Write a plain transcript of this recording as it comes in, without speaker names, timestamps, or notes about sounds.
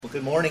Well,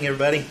 good morning,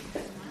 everybody.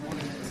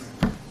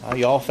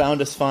 You all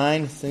found us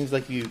fine. It seems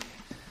like you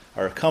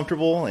are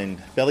comfortable and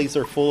bellies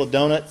are full of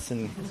donuts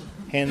and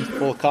hands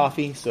full of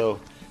coffee. So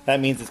that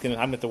means I'm going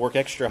to have to work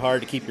extra hard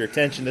to keep your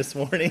attention this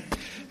morning,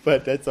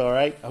 but that's all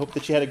right. I hope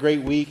that you had a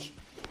great week.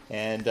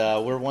 And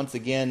we're once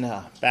again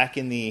back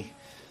in the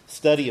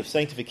study of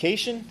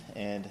sanctification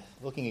and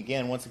looking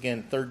again,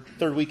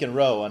 third week in a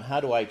row on how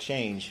do I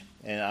change.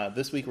 And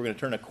this week we're going to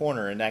turn a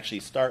corner and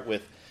actually start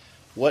with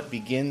what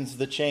begins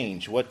the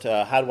change?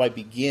 How do I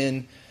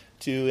begin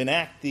to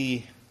enact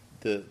the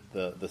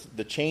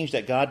change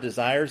that God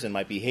desires in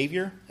my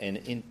behavior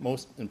and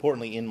most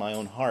importantly in my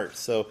own heart?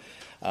 So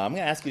I'm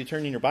going to ask you to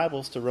turn in your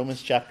Bibles to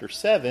Romans chapter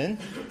 7.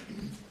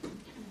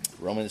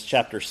 Romans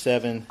chapter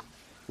 7.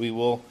 We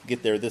will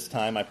get there this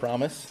time, I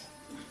promise.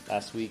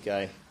 Last week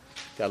I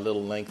got a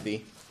little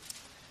lengthy.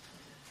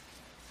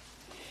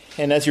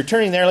 And as you're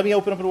turning there, let me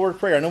open up a word of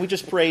prayer. I know we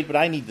just prayed, but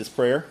I need this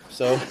prayer.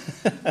 So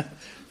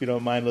if you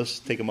don't mind, let's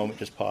take a moment,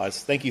 just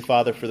pause. Thank you,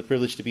 Father, for the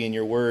privilege to be in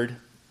your word.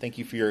 Thank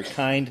you for your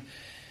kind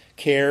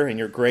care and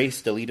your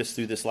grace to lead us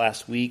through this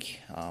last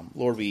week.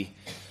 Lord, we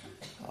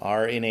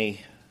are in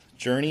a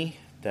journey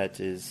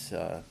that is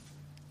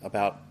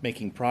about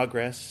making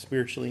progress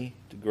spiritually,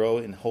 to grow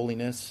in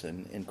holiness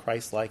and in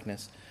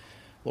Christ-likeness.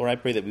 Lord, I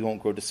pray that we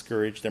won't grow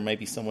discouraged. There might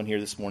be someone here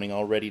this morning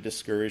already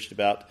discouraged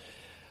about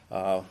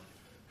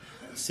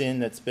sin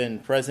that's been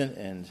present,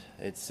 and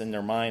it's in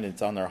their mind,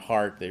 it's on their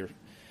heart.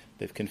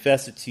 They've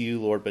confessed it to you,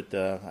 Lord, but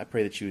I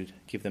pray that you would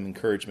give them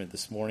encouragement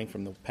this morning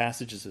from the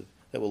passages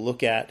that we'll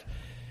look at.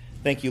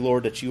 Thank you,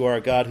 Lord, that you are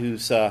a God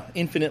who's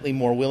infinitely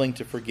more willing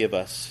to forgive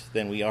us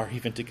than we are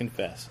even to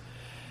confess.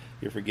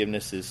 Your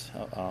forgiveness is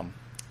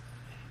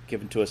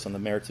given to us on the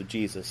merits of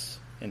Jesus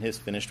and his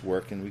finished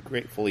work, and we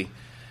gratefully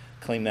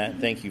claim that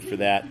and thank you for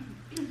that.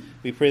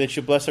 We pray that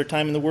you'll bless our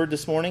time in the Word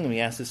this morning, and we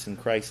ask this in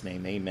Christ's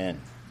name. Amen.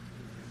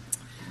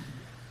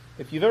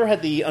 If you've ever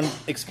had the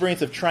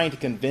experience of trying to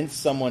convince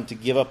someone to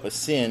give up a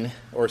sin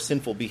or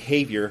sinful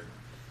behavior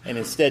and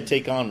instead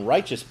take on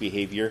righteous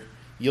behavior,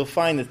 you'll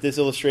find that this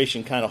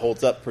illustration kind of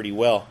holds up pretty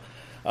well.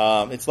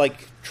 It's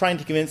like trying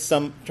to convince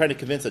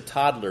a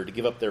toddler to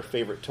give up their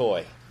favorite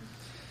toy.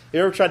 You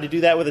ever tried to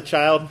do that with a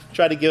child?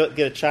 Try to get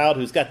a child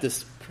who's got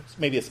this,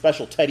 maybe a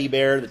special teddy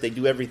bear that they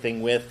do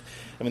everything with.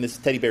 I mean, this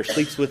teddy bear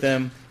sleeps with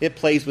them, it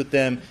plays with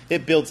them,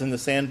 it builds in the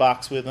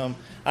sandbox with them.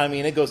 I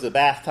mean, it goes to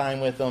bath time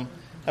with them.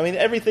 I mean,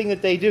 everything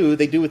that they do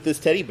with this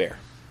teddy bear.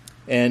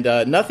 And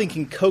nothing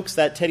can coax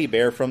that teddy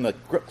bear from the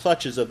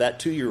clutches of that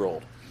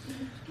 2-year-old.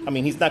 I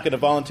mean, he's not going to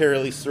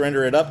voluntarily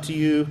surrender it up to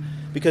you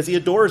because he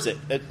adores it.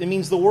 It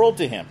means the world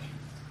to him.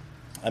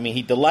 I mean,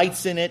 he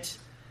delights in it.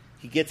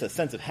 He gets a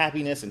sense of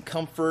happiness and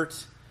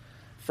comfort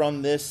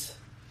from this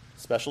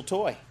special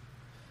toy.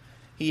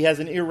 He has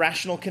an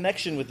irrational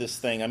connection with this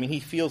thing. I mean, he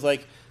feels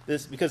like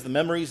this, because of the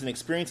memories and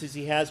experiences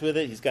he has with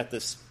it, he's got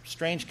this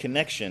strange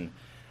connection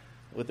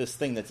with this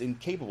thing that's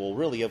incapable,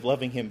 really, of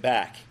loving him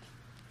back.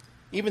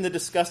 Even the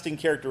disgusting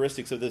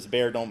characteristics of this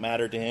bear don't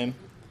matter to him.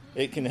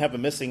 It can have a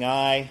missing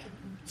eye,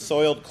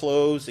 soiled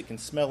clothes, it can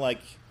smell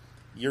like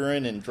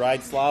urine and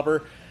dried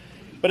slobber.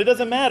 But it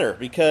doesn't matter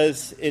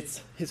because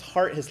his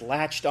heart has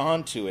latched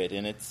onto it,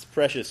 and it's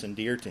precious and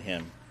dear to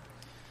him.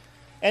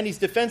 And he's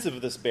defensive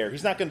of this bear.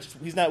 He's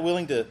not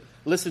willing to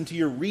listen to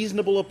your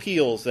reasonable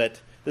appeals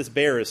that this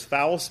bear is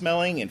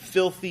foul-smelling and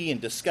filthy and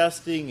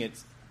disgusting.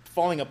 It's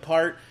falling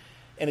apart,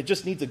 and it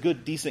just needs a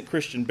good, decent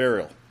Christian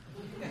burial.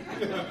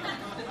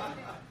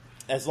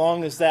 As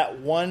long as that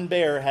one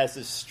bear has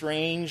this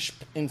strange,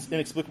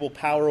 inexplicable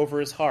power over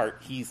his heart,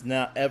 he's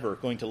not ever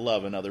going to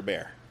love another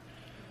bear.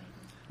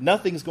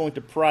 Nothing's going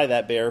to pry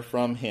that bear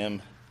from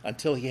him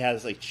until he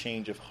has a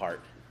change of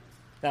heart.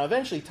 Now,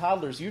 eventually,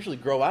 toddlers usually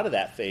grow out of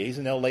that phase,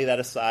 and they'll lay that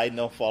aside, and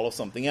they'll follow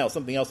something else.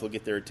 Something else will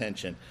get their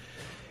attention.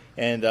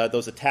 And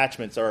those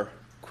attachments are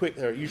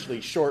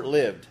usually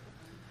short-lived.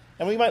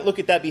 And we might look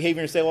at that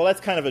behavior and say, well,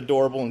 that's kind of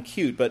adorable and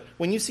cute. But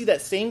when you see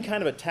that same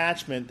kind of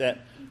attachment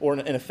or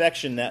an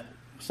affection that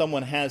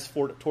someone has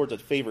towards a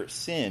favorite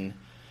sin,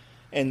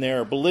 and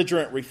their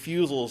belligerent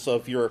refusals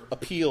of your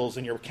appeals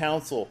and your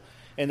counsel,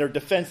 and their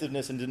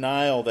defensiveness and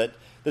denial that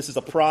this is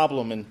a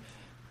problem and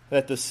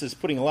that this is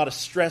putting a lot of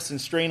stress and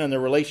strain on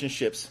their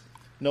relationships,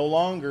 no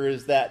longer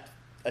is that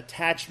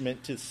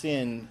attachment to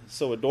sin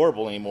so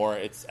adorable anymore.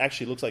 It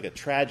actually looks like a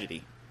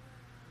tragedy.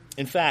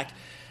 In fact,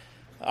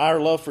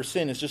 our love for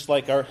sin is just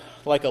like a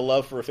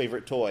love for a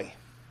favorite toy.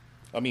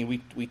 I mean,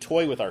 we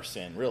toy with our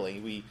sin,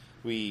 really.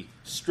 We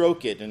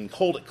stroke it and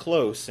hold it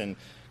close and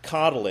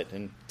coddle it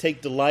and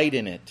take delight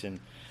in it. And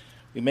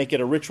we make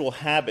it a ritual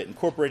habit,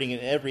 incorporating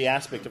it in every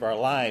aspect of our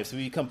lives.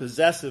 We become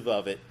possessive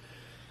of it.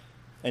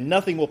 And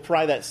nothing will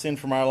pry that sin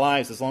from our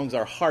lives as long as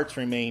our hearts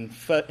remain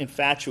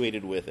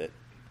infatuated with it.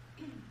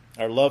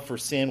 Our love for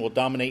sin will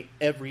dominate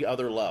every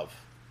other love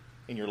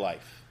in your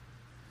life.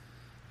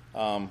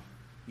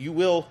 You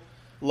will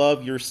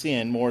love your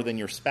sin more than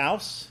your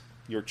spouse,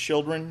 your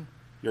children,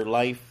 your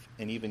life,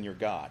 and even your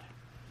God.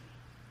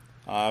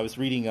 I was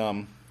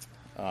reading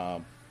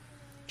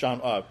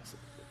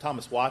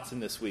Thomas Watson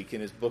this week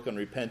in his book on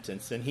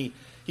repentance, and he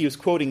He was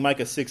quoting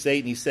Micah 6:8,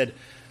 and he said,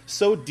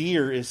 "So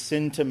dear is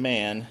sin to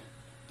man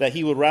that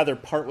he would rather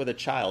part with a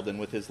child than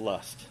with his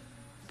lust."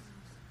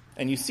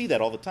 And you see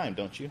that all the time,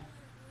 don't you?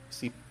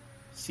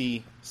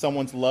 See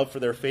someone's love for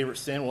their favorite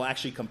sin will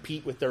actually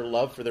compete with their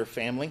love for their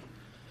family,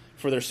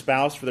 for their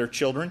spouse, for their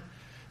children.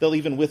 They'll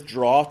even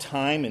withdraw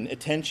time and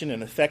attention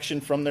and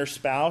affection from their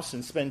spouse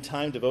and spend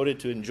time devoted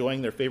to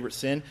enjoying their favorite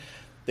sin.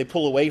 They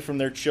pull away from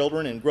their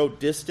children and grow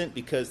distant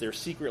because they're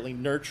secretly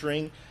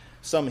nurturing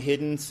some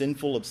hidden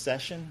sinful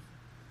obsession.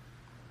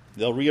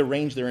 They'll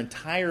rearrange their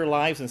entire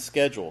lives and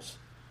schedules,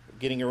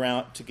 getting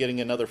around to getting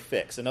another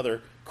fix,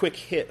 another quick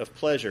hit of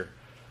pleasure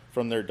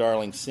from their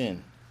darling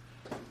sin.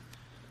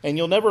 And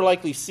you'll never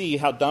likely see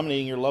how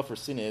dominating your love for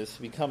sin is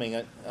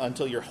becoming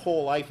until your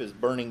whole life is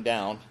burning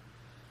down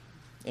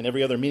and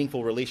every other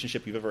meaningful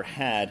relationship you've ever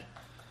had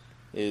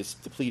is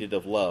depleted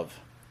of love.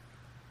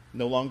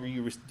 No longer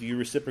do you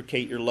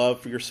reciprocate your love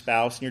for your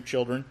spouse and your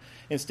children.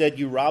 Instead,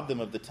 you rob them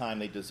of the time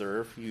they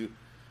deserve. You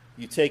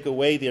take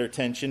away their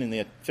attention and the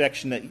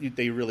affection that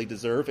they really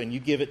deserve, and you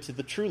give it to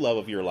the true love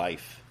of your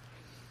life.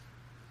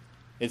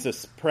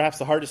 It's perhaps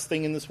the hardest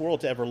thing in this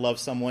world to ever love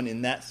someone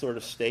in that sort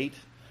of state.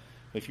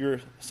 If you're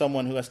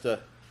someone who has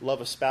to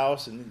love a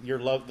spouse and the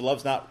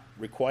love's not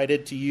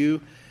requited to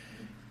you,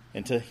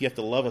 and you have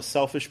to love a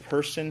selfish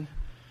person,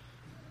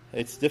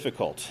 it's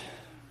difficult.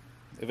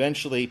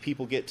 Eventually,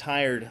 people get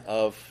tired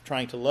of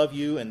trying to love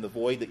you and the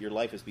void that your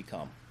life has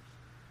become.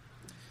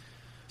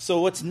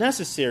 So what's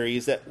necessary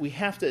is that we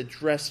have to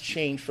address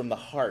change from the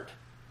heart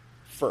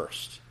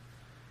first.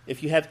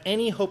 If you have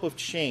any hope of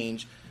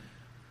change,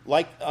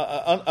 we're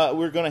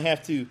going to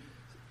have to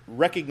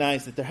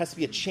recognize that there has to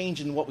be a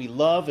change in what we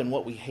love and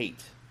what we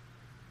hate.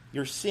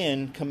 Your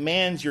sin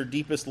commands your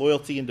deepest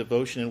loyalty and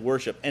devotion and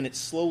worship, and it's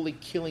slowly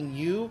killing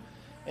you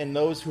and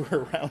those who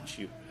are around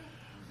you.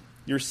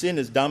 Your sin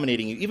is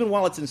dominating you. Even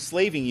while it's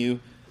enslaving you,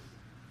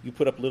 you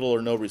put up little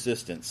or no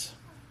resistance.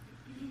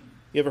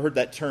 You ever heard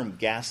that term,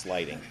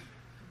 gaslighting?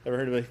 Ever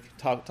heard of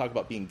talk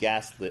about being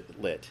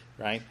gaslit,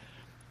 right?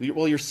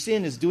 Well, your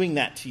sin is doing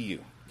that to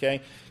you,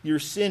 okay? Your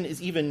sin is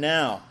even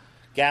now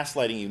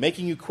gaslighting you,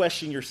 making you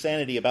question your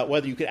sanity about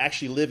whether you could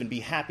actually live and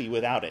be happy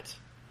without it.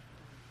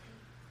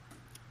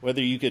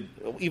 Whether you could,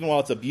 even while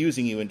it's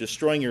abusing you and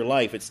destroying your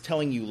life, it's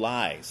telling you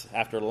lies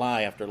after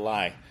lie after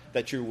lie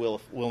that you're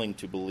willing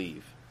to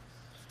believe.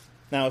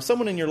 Now, if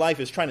someone in your life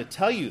is trying to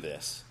tell you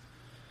this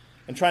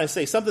and trying to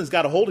say something's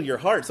got a hold of your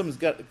heart, something's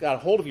got a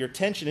hold of your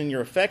attention and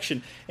your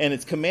affection, and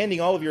it's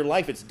commanding all of your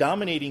life, it's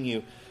dominating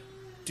you,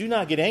 do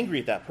not get angry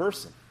at that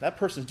person. That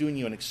person's doing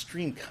you an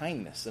extreme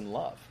kindness and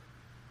love.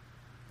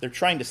 They're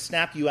trying to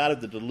snap you out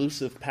of the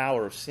delusive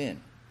power of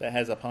sin that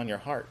has upon your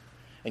heart.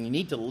 And you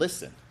need to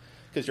listen,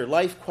 because your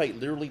life quite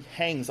literally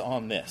hangs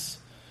on this.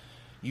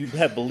 You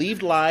have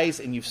believed lies,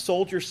 and you've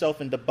sold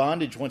yourself into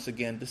bondage once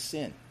again to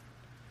sin.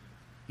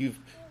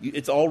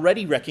 It's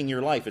already wrecking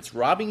your life. It's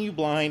robbing you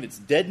blind. It's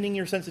deadening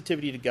your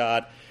sensitivity to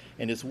God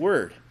and His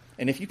Word.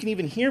 And if you can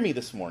even hear me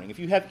this morning, if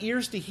you have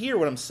ears to hear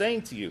what I'm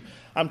saying to you,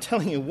 I'm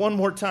telling you one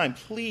more time,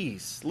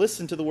 please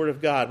listen to the Word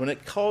of God when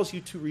it calls you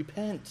to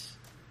repent.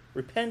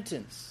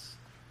 Repentance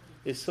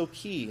is so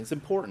key. It's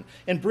important.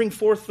 And bring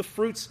forth the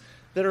fruits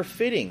that are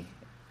fitting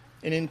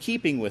and in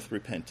keeping with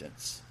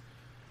repentance.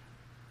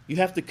 You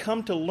have to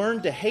come to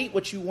learn to hate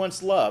what you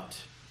once loved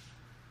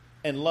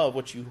and love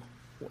what you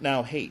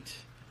now hate.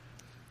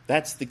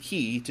 That's the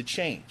key to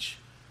change.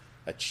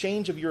 A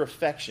change of your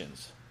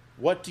affections.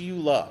 What do you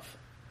love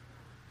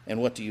and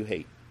what do you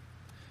hate?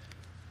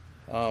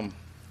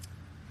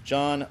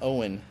 John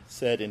Owen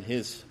said in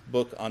his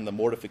book on the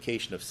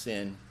mortification of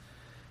sin,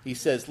 he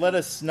says, let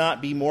us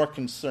not be more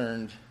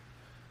concerned.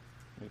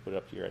 Let me put it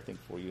up here, I think,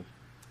 for you.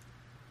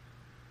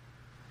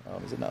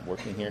 Is it not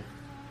working here?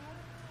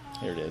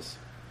 Here it is.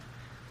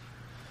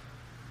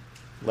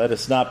 Let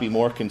us not be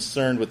more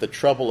concerned with the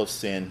trouble of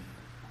sin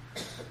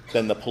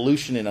than the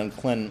pollution and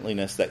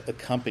uncleanliness that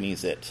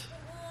accompanies it.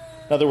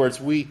 In other words,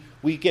 we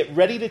get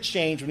ready to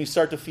change when we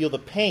start to feel the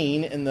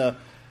pain and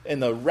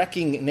the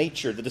wrecking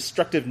nature, the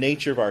destructive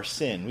nature of our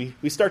sin.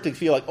 We start to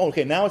feel like, oh,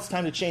 okay, now it's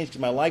time to change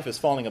because my life is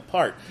falling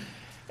apart.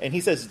 And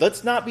he says,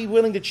 let's not be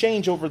willing to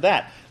change over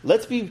that.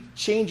 Let's be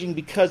changing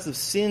because of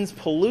sin's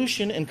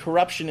pollution and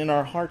corruption in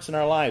our hearts and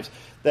our lives.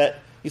 That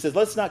he says,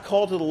 let's not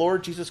call to the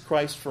Lord Jesus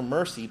Christ for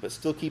mercy, but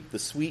still keep the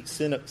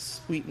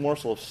sweet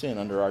morsel of sin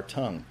under our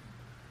tongue.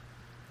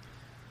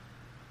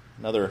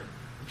 Another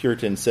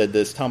Puritan said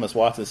this, Thomas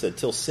Watson said,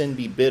 till sin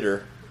be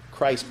bitter,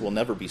 Christ will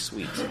never be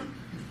sweet.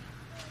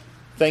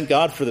 Thank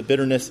God for the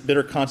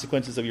bitter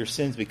consequences of your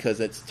sins, because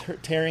it's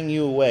tearing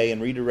you away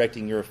and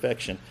redirecting your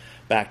affection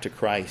back to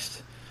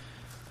Christ.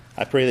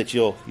 I pray that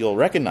you'll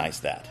recognize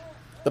that.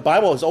 The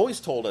Bible has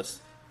always told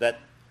us that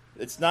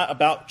it's not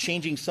about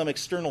changing some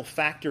external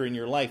factor in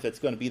your life that's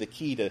going to be the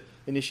key to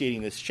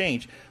initiating this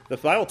change. The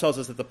Bible tells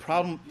us that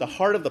the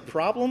heart of the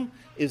problem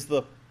is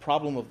the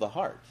problem of the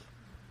heart.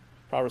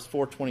 Proverbs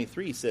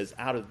 4:23 says,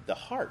 out of the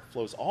heart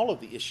flows all of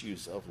the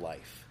issues of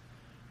life.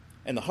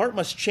 And the heart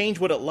must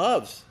change what it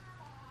loves.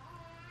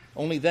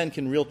 Only then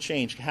can real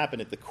change happen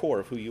at the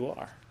core of who you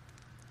are.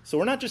 So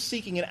we're not just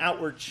seeking an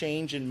outward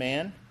change in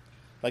man.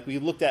 Like we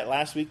looked at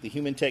last week, the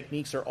human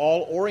techniques are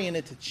all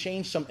oriented to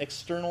change some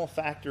external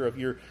factor of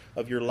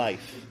your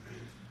life.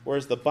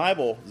 Whereas the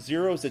Bible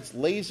zeroes its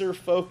laser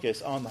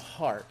focus on the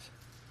heart.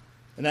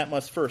 And that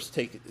must first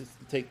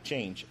take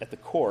change at the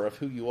core of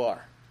who you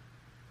are.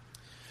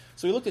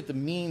 So we looked at the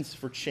means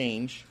for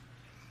change.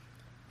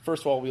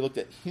 First of all, we looked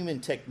at human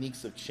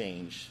techniques of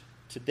change.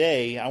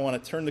 Today, I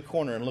want to turn the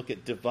corner and look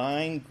at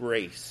divine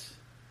grace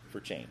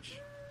for change.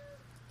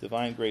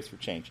 Divine grace for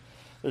change.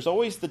 There's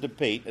always the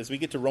debate, as we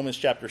get to Romans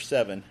chapter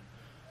 7,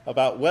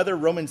 about whether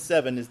Romans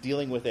 7 is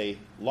dealing with a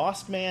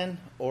lost man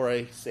or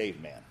a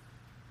saved man.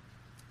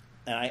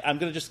 And I'm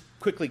going to just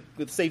quickly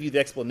save you the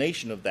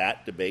explanation of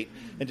that debate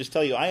and just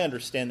tell you I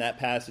understand that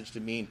passage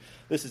to mean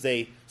this is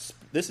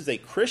a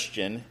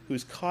Christian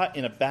who's caught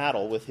in a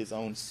battle with his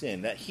own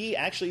sin. That he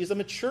actually is a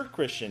mature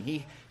Christian.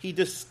 He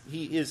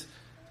is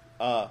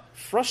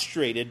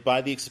frustrated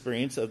by the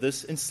experience of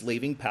this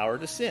enslaving power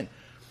to sin.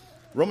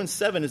 Romans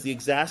 7 is the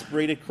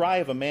exasperated cry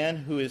of a man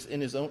who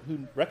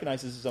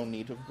recognizes his own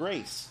need of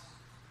grace.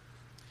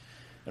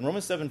 In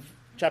Romans 7,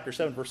 chapter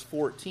 7, verse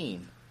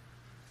 14.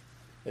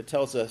 It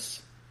tells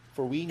us,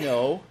 "For we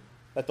know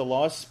that the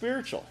law is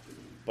spiritual,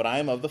 but I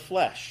am of the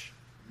flesh,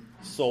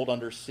 sold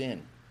under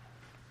sin.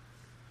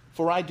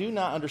 For I do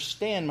not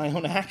understand my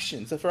own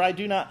actions. For I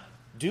do not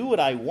do what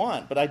I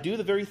want, but I do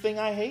the very thing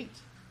I hate.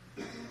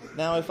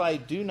 Now if I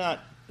do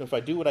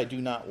what I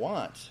do not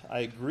want,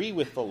 I agree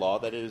with the law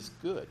that it is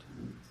good.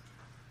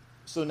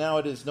 So now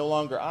it is no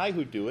longer I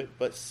who do it,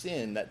 but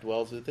sin that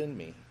dwells within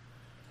me.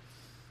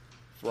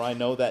 For I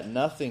know that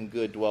nothing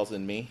good dwells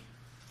in me,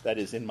 that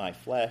is in my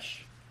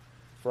flesh.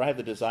 For I have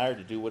the desire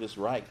to do what is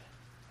right,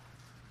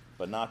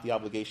 but not the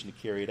obligation to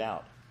carry it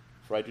out.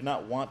 For I do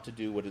not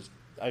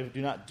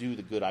do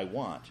the good I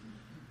want,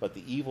 but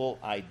the evil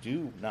I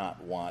do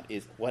not want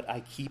is what I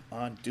keep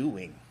on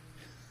doing."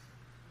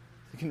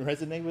 You can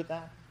resonate with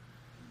that?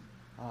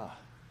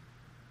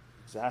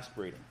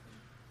 Exasperating.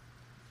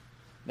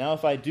 "Now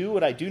if I do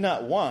what I do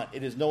not want,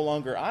 it is no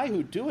longer I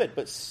who do it,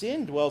 but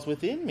sin dwells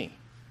within me.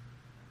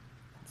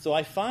 So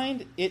I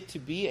find it to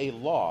be a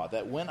law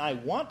that when I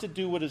want to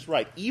do what is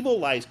right, evil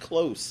lies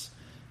close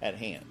at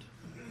hand.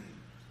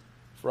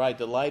 For I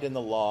delight in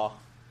the law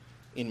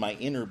in my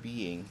inner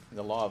being, in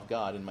the law of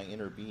God in my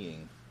inner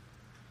being.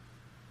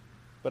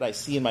 But I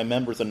see in my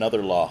members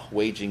another law,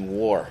 waging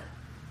war."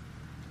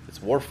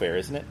 It's warfare,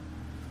 isn't it?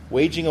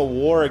 "Waging a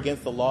war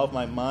against the law of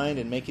my mind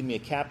and making me a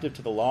captive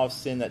to the law of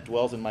sin that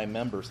dwells in my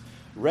members.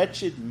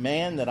 Wretched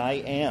man that I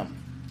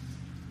am."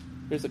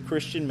 There's a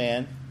Christian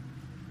man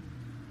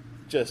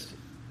just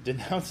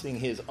denouncing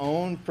his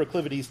own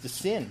proclivities to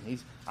sin.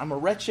 I'm a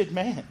wretched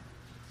man.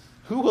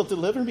 Who will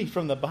deliver me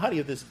from the body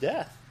of this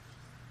death?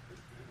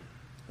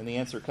 And the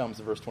answer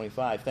comes in verse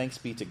 25. "Thanks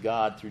be to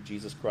God through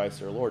Jesus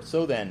Christ our Lord.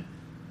 So then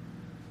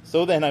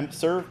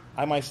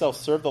I myself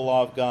serve the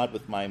law of God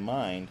with my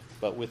mind,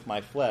 but with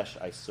my flesh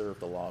I serve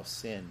the law of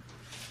sin."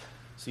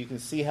 So you can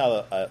see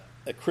how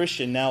a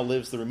Christian now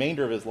lives the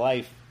remainder of his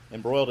life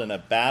embroiled in a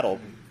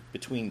battle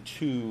between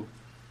two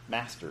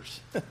masters.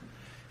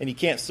 And he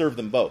can't serve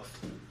them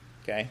both.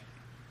 Okay?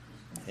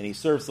 And he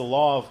serves the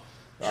law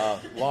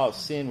of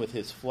sin with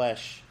his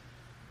flesh,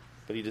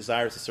 but he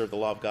desires to serve the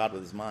law of God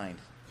with his mind.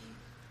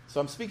 So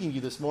I'm speaking to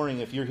you this morning,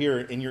 if you're here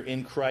and you're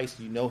in Christ,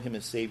 you know him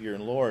as Savior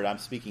and Lord, I'm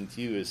speaking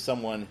to you as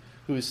someone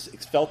who's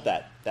felt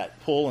that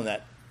pull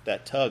and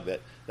that tug,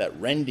 that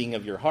rending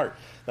of your heart,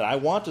 that I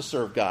want to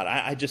serve God.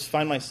 I just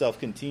find myself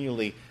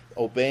continually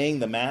obeying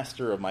the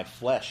master of my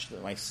flesh.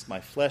 My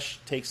flesh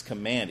takes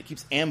command. It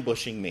keeps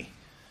ambushing me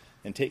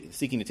and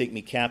seeking to take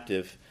me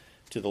captive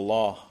to the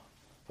law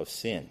of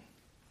sin.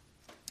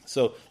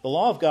 So the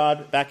law of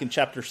God, back in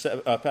chapter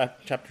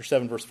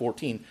 7, verse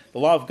 14, the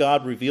law of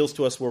God reveals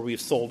to us where we've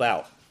sold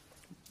out.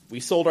 We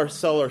sell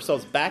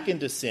ourselves back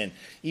into sin,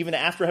 even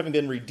after having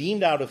been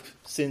redeemed out of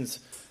sin's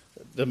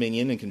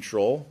dominion and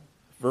control.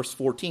 Verse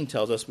 14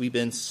 tells us we've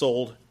been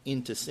sold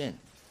into sin.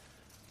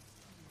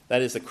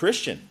 That is, a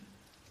Christian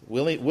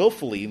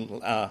willfully,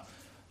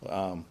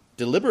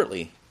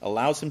 deliberately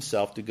allows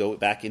himself to go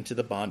back into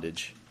the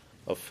bondage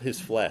of his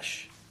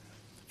flesh.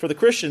 For the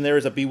Christian, there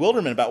is a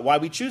bewilderment about why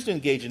we choose to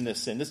engage in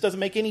this sin. This doesn't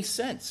make any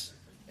sense.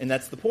 And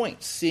that's the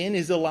point. Sin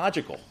is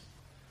illogical.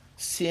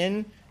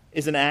 Sin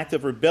is an act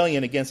of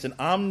rebellion against an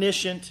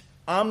omniscient,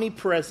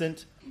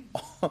 omnipresent,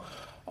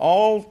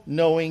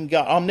 all-knowing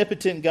God,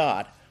 omnipotent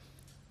God.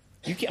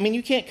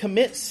 You can't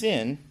commit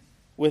sin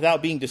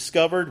without being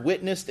discovered,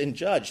 witnessed, and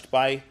judged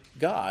by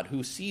God,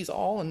 who sees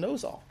all and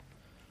knows all.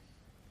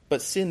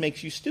 But sin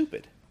makes you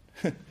stupid.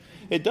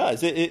 It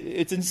does.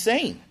 It's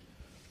insane.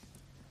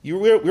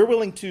 We're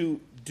willing to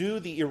do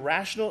the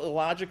irrational,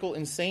 illogical,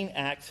 insane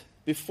act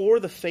before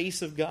the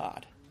face of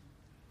God.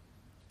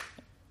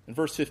 In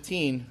verse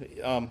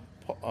 15,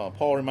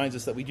 Paul reminds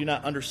us that we do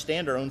not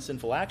understand our own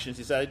sinful actions.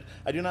 He said,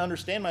 I do not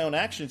understand my own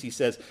actions, he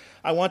says.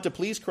 I want to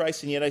please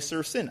Christ, and yet I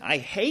serve sin. I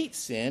hate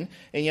sin,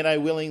 and yet I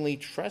willingly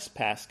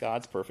trespass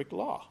God's perfect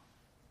law.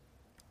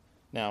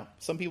 Now,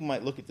 some people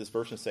might look at this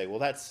verse and say, well,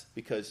 that's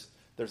because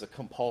there's a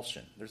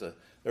compulsion.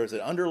 There's an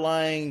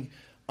underlying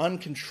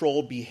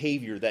uncontrolled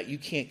behavior that you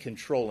can't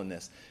control in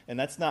this. And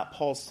that's not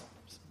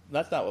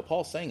what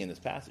Paul's saying in this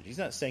passage. He's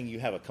not saying you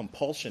have a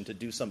compulsion to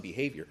do some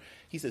behavior.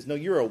 He says, no,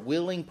 you're a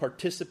willing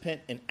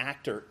participant and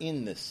actor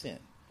in this sin.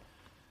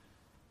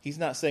 He's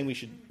not saying we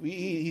should.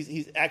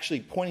 He's actually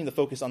pointing the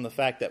focus on the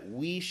fact that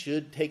we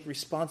should take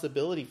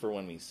responsibility for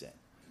when we sin,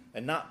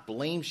 and not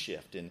blame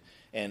shift and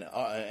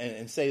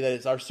say that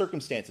it's our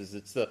circumstances,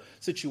 it's the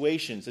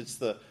situations, it's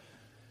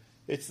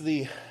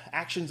the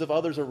actions of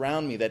others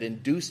around me that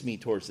induce me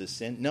towards this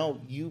sin.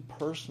 No, you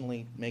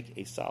personally make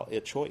a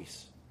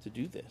choice to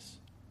do this.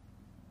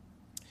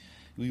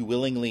 You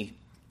willingly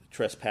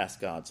trespass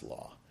God's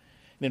law.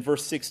 And in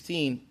verse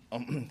 16,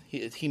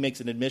 he makes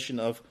an admission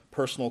of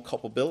personal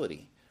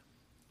culpability.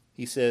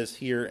 He says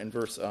here in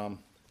verse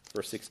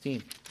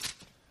 16,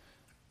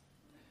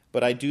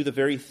 "But I do the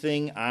very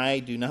thing I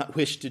do not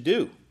wish to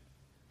do.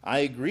 I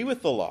agree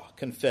with the law,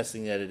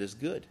 confessing that it is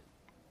good."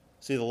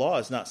 See, the law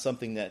is not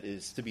something that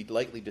is to be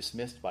lightly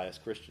dismissed by us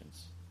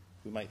Christians.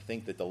 We might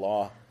think that the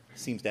law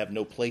seems to have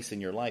no place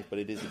in your life, but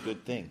it is a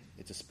good thing.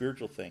 It's a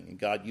spiritual thing, and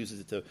God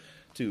uses it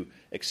to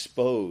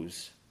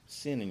expose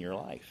sin in your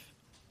life.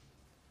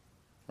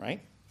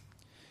 Right?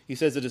 He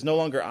says, "It is no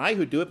longer I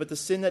who do it, but the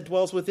sin that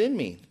dwells within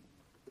me."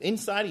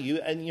 Inside of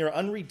you, and your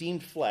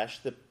unredeemed flesh,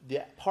 the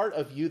part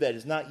of you that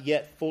is not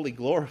yet fully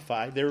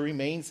glorified, there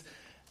remains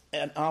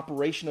an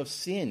operation of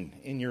sin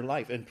in your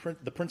life. And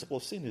the principle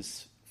of sin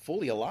is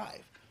fully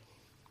alive.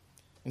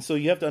 And so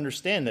you have to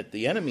understand that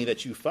the enemy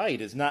that you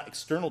fight is not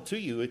external to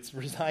you. It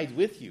resides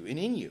with you and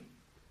in you.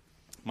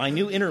 My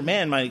new inner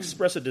man might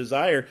express a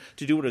desire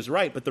to do what is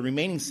right, but the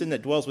remaining sin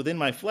that dwells within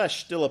my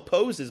flesh still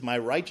opposes my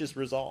righteous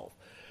resolve.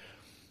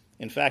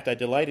 In fact, I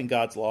delight in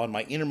God's law in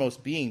my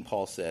innermost being,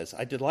 Paul says.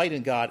 I delight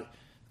in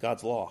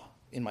God's law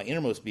in my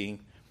innermost being,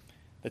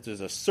 that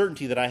there's a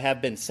certainty that I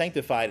have been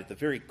sanctified at the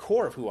very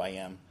core of who I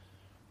am.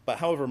 But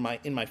however,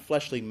 in my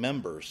fleshly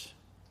members,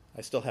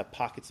 I still have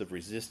pockets of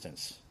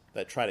resistance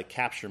that try to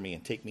capture me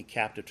and take me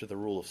captive to the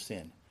rule of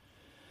sin.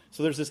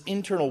 So there's this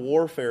internal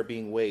warfare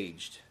being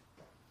waged.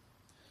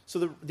 So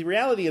the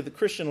reality of the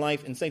Christian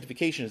life and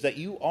sanctification is that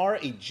you are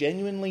a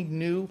genuinely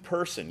new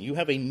person. You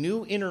have a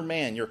new inner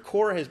man. Your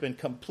core has been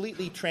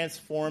completely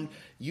transformed.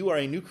 You are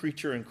a new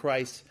creature in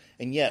Christ.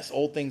 And yes,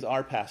 old things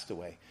are passed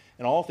away,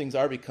 and all things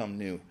are become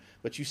new.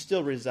 But you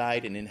still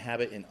reside and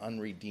inhabit an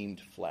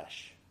unredeemed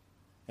flesh.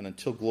 And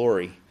until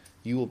glory,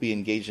 you will be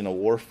engaged in a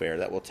warfare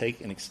that will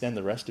take and extend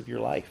the rest of your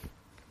life.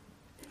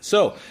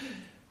 So,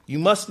 you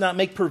must not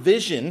make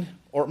provision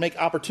or make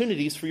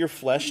opportunities for your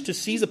flesh to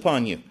seize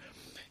upon you.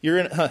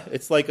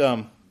 It's like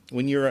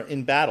when you're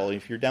in battle.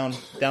 If you're down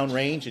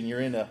range and you're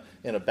in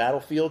a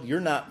battlefield,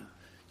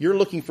 you're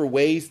looking for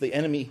ways the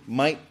enemy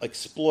might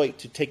exploit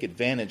to take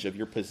advantage of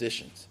your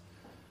positions.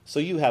 So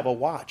you have a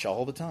watch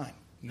all the time.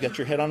 You got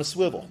your head on a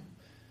swivel.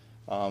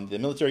 The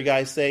military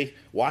guys say,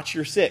 "Watch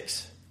your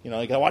 6." You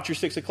got to watch your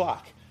 6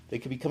 o'clock. They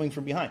could be coming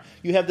from behind.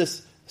 You have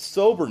this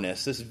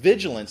soberness, this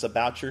vigilance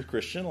about your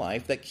Christian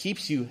life that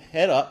keeps you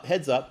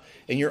heads up,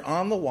 and you're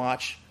on the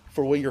watch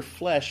for where your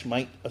flesh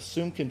might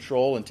assume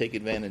control and take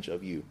advantage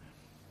of you,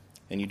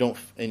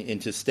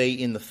 and to stay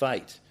in the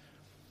fight.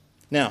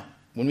 Now,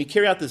 when we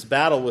carry out this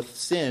battle with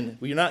sin,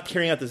 we're not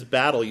carrying out this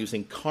battle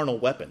using carnal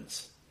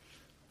weapons.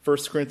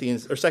 2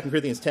 Corinthians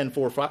 10,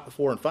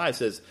 4 and 5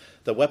 says,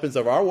 "The weapons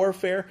of our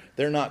warfare,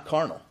 they're not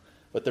carnal,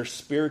 but they're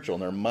spiritual,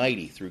 and they're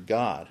mighty through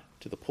God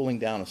to the pulling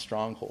down of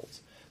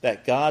strongholds."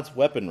 That God's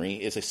weaponry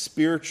is a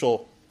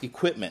spiritual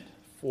equipment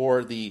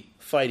for the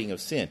fighting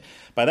of sin.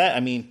 By that,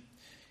 I mean,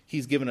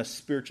 He's given us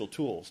spiritual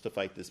tools to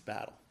fight this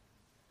battle.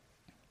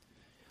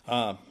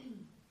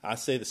 I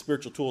say the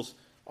spiritual tools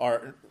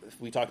are,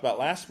 we talked about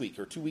last week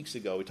or 2 weeks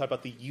ago, we talked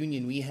about the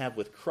union we have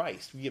with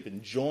Christ. We have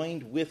been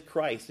joined with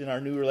Christ in our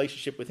new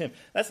relationship with Him.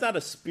 That's not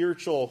a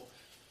spiritual,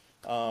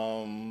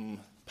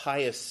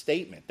 pious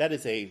statement. That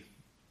is a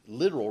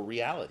literal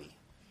reality.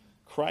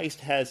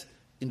 Christ has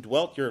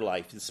indwelt your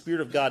life. The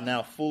Spirit of God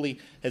now fully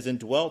has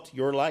indwelt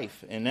your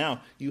life, and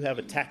now you have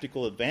a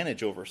tactical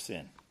advantage over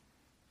sin.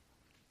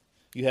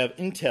 You have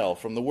intel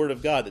from the Word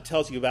of God that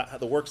tells you about how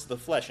the works of the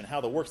flesh and how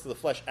the works of the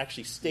flesh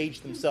actually stage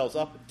themselves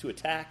up to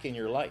attack in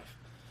your life.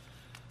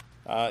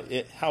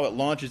 How it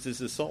launches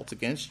its assaults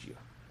against you.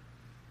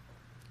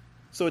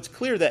 So it's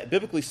clear that,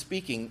 biblically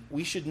speaking,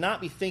 we should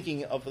not be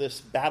thinking of this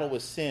battle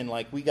with sin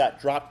like we got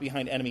dropped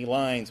behind enemy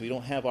lines, we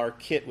don't have our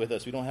kit with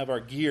us, we don't have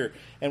our gear,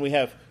 and we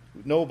have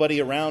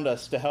nobody around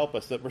us to help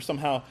us, that we're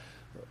somehow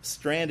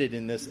stranded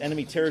in this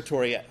enemy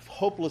territory,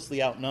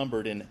 hopelessly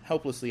outnumbered and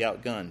helplessly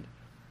outgunned.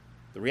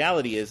 The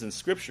reality is, in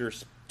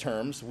Scripture's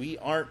terms, we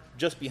aren't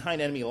just behind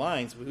enemy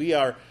lines. We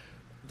are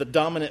the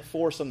dominant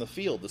force on the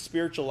field. The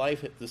spiritual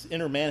life, this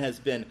inner man has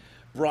been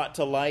brought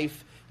to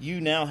life.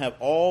 You now have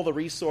all the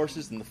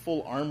resources and the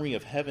full armory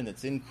of heaven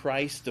that's in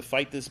Christ to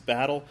fight this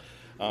battle.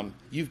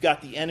 You've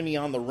got the enemy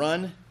on the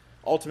run.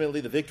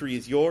 Ultimately, the victory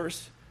is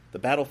yours. The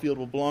battlefield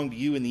will belong to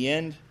you in the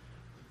end.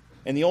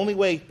 And the only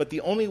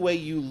way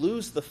you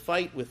lose the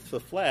fight with the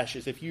flesh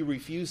is if you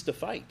refuse to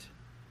fight.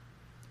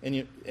 and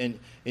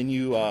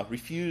you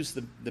refuse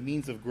the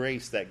means of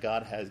grace that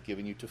God has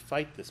given you to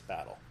fight this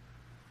battle.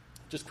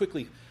 Just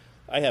quickly,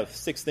 I have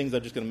 6 things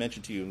I'm just going to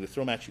mention to you. I'm going to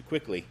throw them at you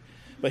quickly.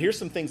 But here's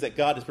some things that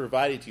God has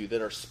provided to you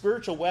that are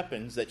spiritual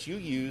weapons that you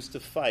use to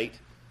fight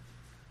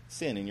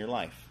sin in your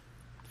life.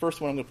 The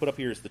first one I'm going to put up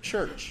here is the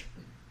church.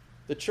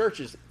 The church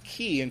is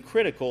key and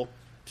critical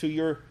to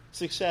your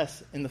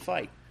success in the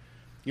fight.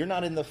 You're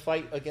not in the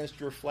fight against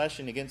your flesh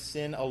and against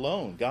sin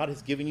alone. God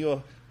has given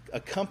you a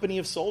company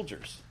of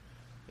soldiers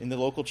in the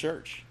local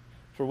church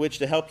for which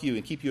to help you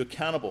and keep you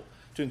accountable,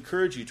 to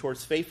encourage you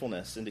towards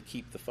faithfulness and to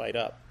keep the fight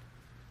up.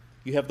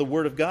 You have the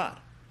Word of God,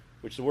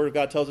 which the Word of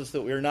God tells us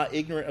that we are not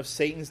ignorant of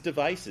Satan's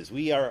devices.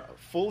 We are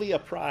fully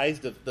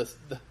apprised of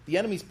the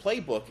enemy's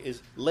playbook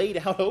is laid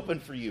out open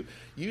for you.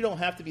 You don't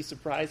have to be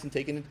surprised and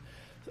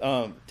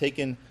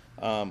taken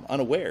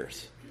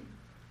unawares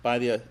by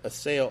the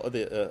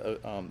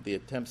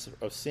attempts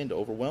of sin to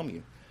overwhelm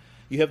you.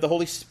 You have the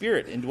Holy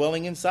Spirit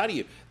indwelling inside of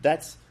you.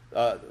 That's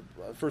 1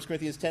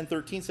 Corinthians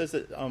 10:13 says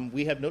that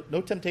we have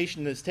no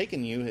temptation that has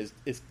taken you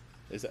is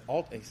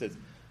all. He says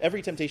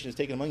every temptation that's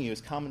taken among you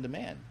is common to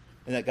man,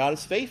 and that God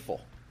is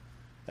faithful,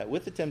 that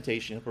with the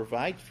temptation He'll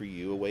provide for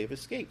you a way of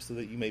escape so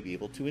that you may be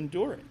able to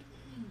endure it.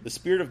 The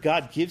Spirit of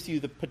God gives you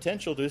the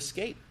potential to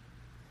escape.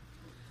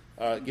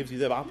 Gives you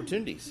the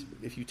opportunities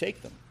if you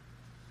take them.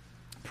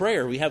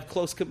 Prayer, we have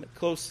close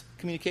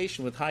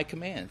communication with high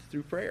command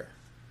through prayer.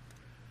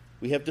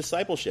 We have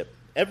discipleship.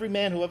 Every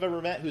man who I've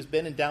ever met who's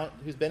been in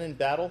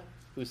battle,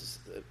 who's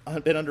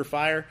been under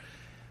fire,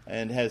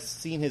 and has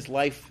seen his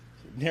life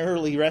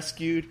narrowly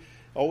rescued,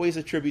 always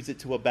attributes it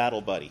to a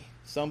battle buddy,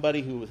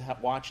 somebody who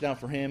watched out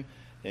for him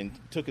and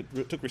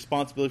took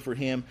responsibility for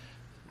him,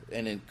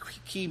 and in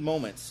key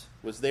moments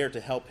was there to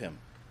help him.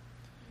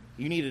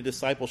 You need a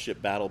discipleship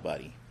battle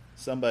buddy.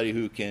 Somebody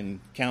who you can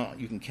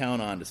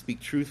count on to speak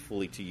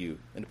truthfully to you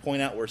and to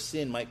point out where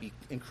sin might be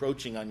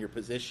encroaching on your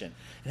position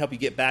and help you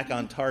get back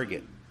on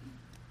target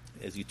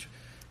as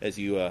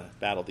you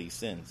battle these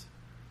sins.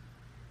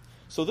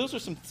 So those are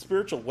some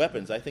spiritual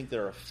weapons I think that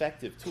are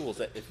effective tools.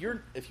 That if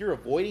you're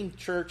avoiding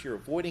church, you're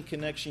avoiding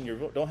connection,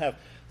 you don't have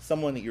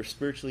someone that you're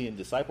spiritually in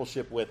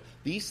discipleship with,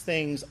 these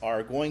things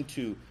are going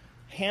to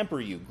hamper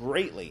you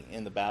greatly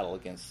in the battle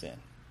against sin.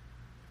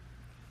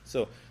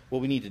 So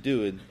what we need to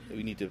do is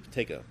we need to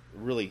take a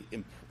really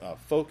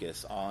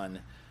focus on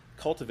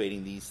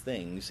cultivating these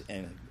things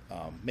and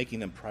making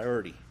them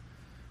priority,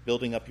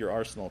 building up your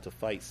arsenal to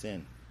fight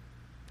sin.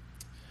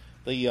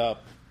 The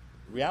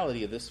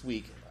reality of this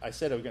week, I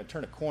said we're going to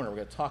turn a corner. We're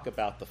going to talk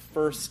about the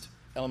first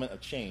element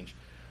of change.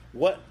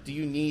 What do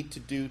you need to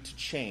do to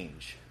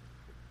change?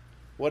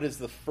 What is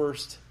the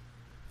first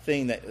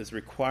thing that is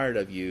required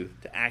of you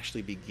to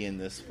actually begin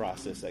this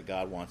process that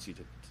God wants you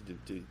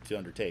to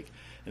undertake?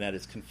 And that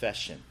is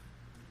confession.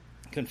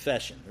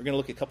 Confession. We're going to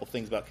look at a couple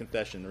things about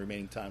confession in the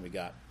remaining time we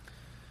got.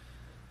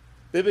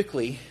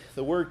 Biblically,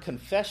 the word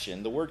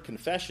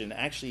confession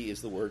actually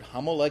is the word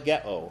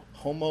homologeo,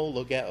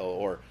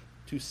 or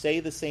to say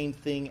the same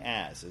thing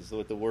as, is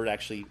what the word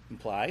actually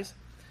implies.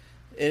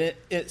 And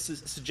it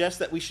suggests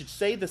that we should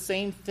say the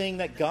same thing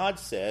that God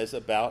says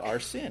about our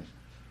sin.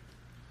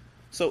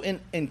 So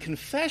in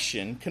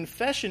confession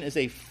is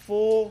a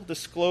full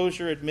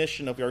disclosure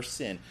admission of our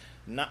sin,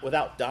 not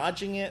without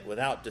dodging it,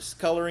 without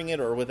discoloring it,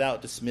 or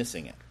without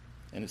dismissing it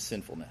and its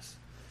sinfulness.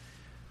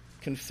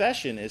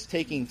 Confession is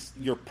taking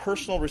your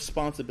personal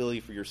responsibility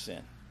for your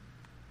sin,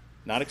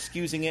 not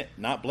excusing it,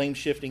 not blame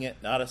shifting it,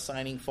 not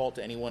assigning fault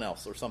to anyone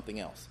else or something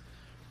else.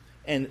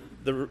 And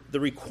the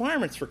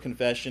requirements for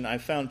confession, I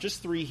found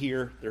just 3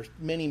 here. There's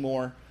many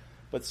more,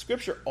 but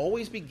Scripture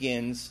always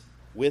begins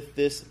with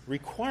this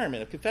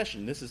requirement of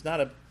confession. This is not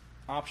an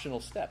optional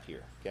step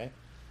here, okay?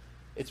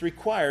 It's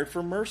required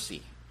for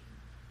mercy.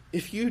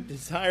 If you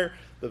desire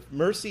the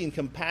mercy and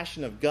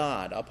compassion of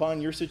God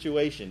upon your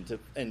situation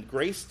and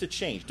grace to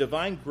change,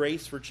 divine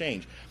grace for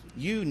change,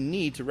 you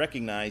need to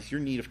recognize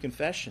your need of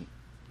confession.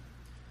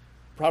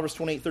 Proverbs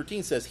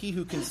 28:13 says, "He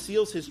who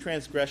conceals his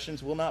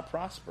transgressions will not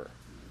prosper."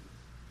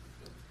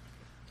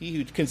 He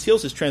who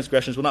conceals his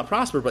transgressions will not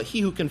prosper, but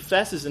he who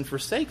confesses and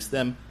forsakes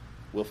them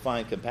will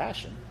find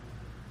compassion.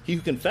 He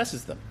who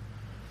confesses them.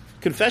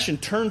 Confession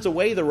turns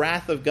away the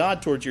wrath of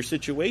God towards your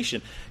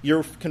situation.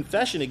 Your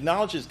confession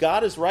acknowledges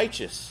God is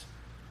righteous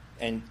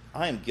and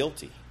I am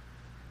guilty.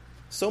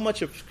 So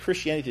much of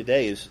Christianity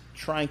today is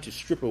trying to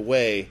strip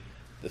away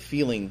the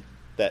feeling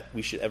that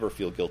we should ever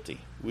feel guilty.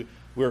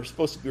 We're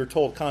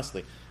told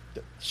constantly,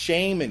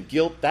 shame and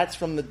guilt, that's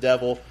from the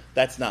devil,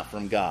 that's not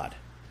from God.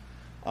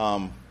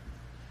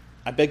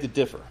 I beg to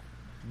differ.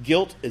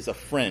 Guilt is a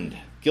friend.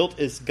 Guilt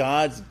is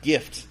God's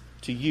gift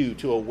to you,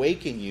 to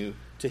awaken you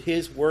to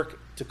His work,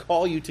 to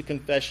call you to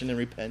confession and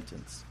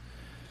repentance.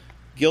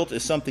 Guilt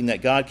is something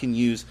that God can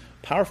use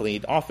powerfully.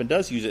 He often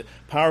does use it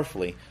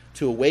powerfully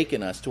to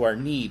awaken us to our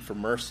need for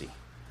mercy.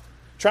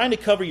 Trying to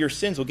cover your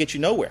sins will get you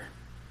nowhere,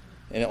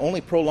 and it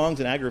only prolongs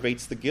and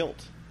aggravates the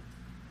guilt.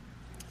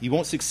 You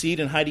won't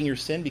succeed in hiding your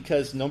sin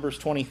because Numbers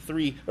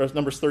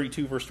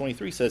 32, verse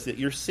 23 says that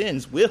your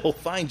sins will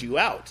find you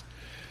out.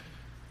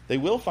 They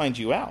will find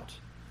you out.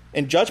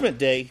 And Judgment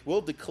Day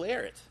will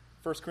declare it.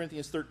 1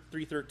 Corinthians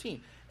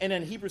 3:13. And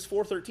then Hebrews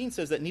 4:13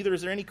 says that neither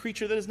is there any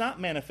creature that is not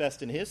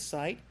manifest in his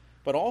sight,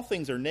 but all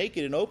things are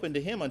naked and open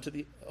to him,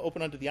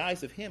 open unto the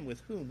eyes of him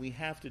with whom we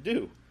have to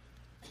do.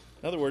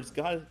 In other words,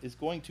 God is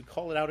going to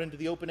call it out into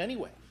the open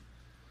anyway.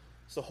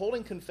 So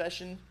holding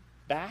confession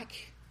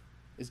back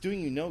is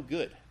doing you no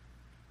good.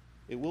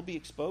 It will be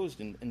exposed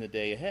in the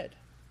day ahead.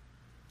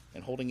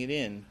 And holding it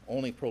in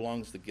only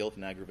prolongs the guilt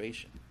and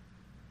aggravation.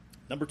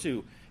 Number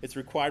 2, it's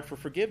required for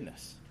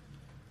forgiveness.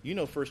 You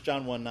know 1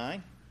 John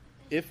 1:9.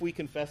 If we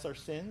confess our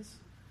sins,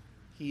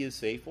 he is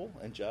faithful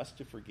and just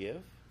to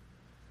forgive.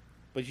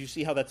 But you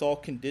see how that's all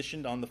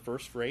conditioned on the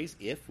first phrase,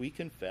 if we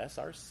confess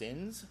our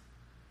sins?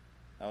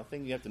 Now, the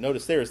thing you have to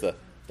notice there is the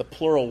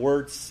plural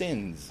word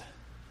sins.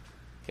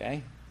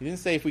 Okay? He didn't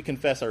say if we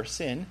confess our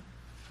sin,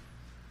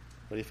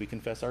 but if we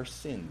confess our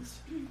sins.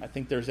 I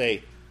think there's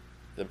the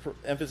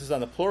emphasis on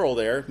the plural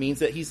there means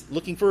that he's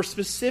looking for a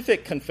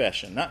specific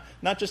confession,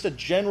 not just a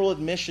general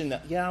admission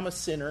that, yeah, I'm a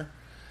sinner,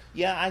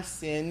 yeah, I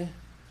sin,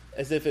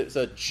 as if it's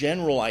a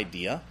general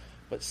idea,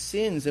 but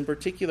sins in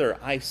particular.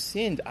 I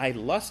sinned, I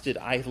lusted,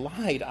 I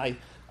lied,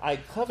 I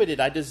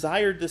coveted, I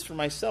desired this for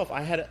myself,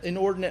 I had an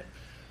inordinate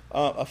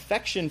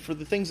affection for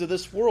the things of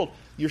this world.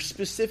 You're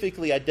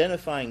specifically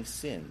identifying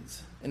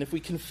sins. And if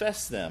we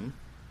confess them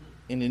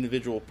in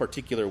individual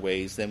particular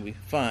ways, then we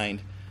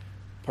find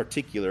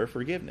particular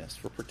forgiveness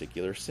for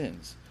particular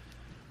sins.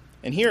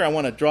 And here I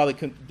want to draw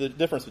the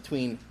difference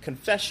between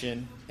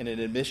confession and an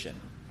admission.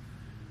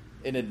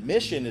 An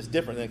admission is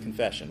different than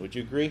confession. Would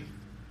you agree?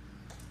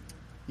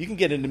 You can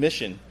get an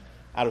admission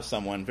out of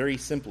someone very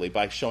simply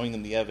by showing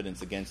them the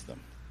evidence against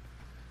them.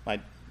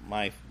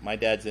 My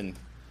dad's in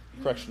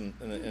correction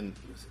in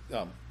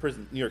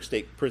prison, New York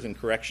State prison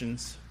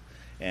corrections,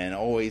 and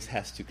always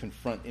has to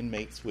confront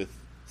inmates with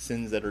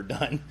sins that are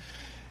done.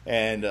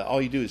 And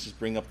all you do is just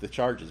bring up the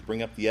charges,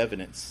 bring up the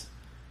evidence,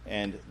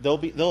 and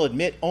they'll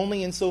admit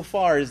only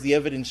insofar as the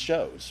evidence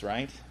shows,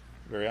 right?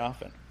 Very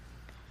often.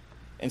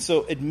 And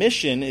so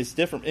admission is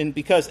different, and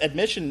because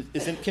admission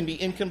can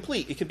be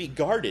incomplete, it can be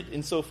guarded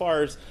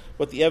insofar as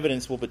what the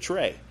evidence will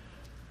betray.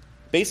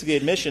 Basically,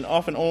 admission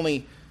often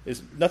only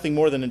is nothing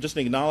more than just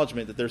an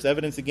acknowledgement that there's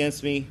evidence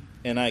against me,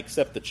 and I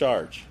accept the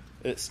charge.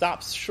 It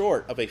stops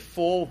short of a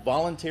full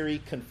voluntary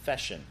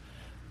confession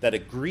that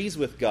agrees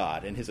with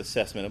God in his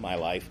assessment of my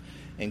life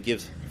and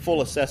gives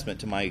full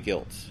assessment to my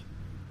guilt.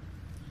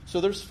 So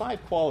there's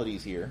 5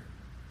 qualities here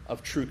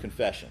of true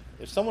confession.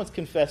 If someone's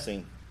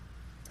confessing,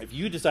 if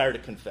you desire to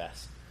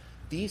confess,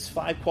 these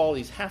 5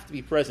 qualities have to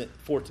be present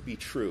for it to be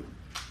true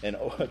and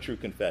a true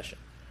confession.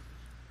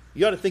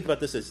 You ought to think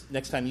about this as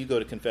next time you go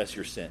to confess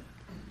your sin.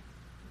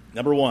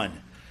 Number 1,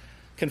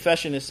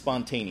 confession is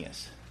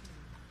spontaneous.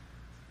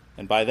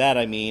 And by that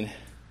I mean,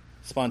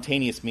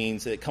 spontaneous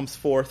means that it comes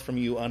forth from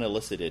you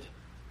unelicited,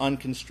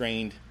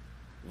 unconstrained,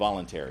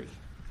 voluntary.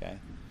 Okay?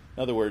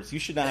 In other words, you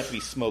should not have to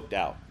be smoked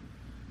out.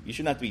 You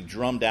should not have to be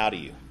drummed out of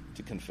you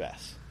to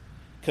confess.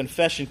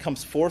 Confession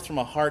comes forth from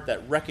a heart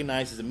that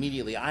recognizes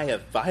immediately, I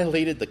have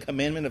violated the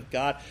commandment of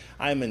God.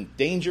 I am in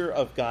danger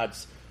of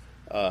God's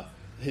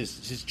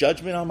his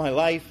judgment on my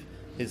life,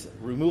 his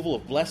removal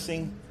of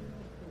blessing.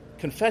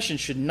 Confession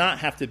should not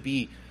have to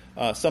be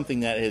something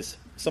that is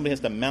somebody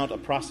has to mount a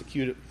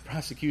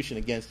prosecution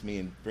against me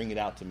and bring it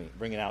out to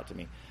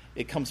me.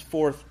 It comes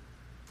forth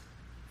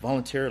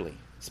voluntarily,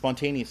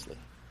 spontaneously.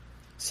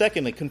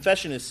 Secondly,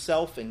 confession is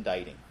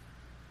self-indicting.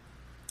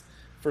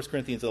 1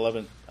 Corinthians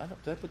 11.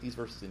 Did I put these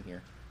verses in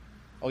here?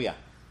 Oh yeah.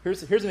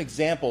 Here's an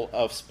example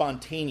of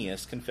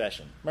spontaneous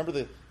confession. Remember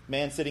the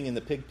man sitting in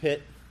the pig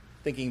pit,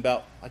 thinking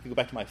about, I could go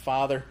back to my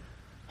father.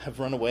 I've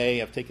run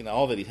away. I've taken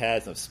all that he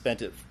has and I've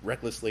spent it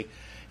recklessly. And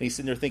he's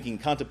sitting there thinking,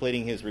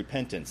 contemplating his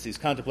repentance. He's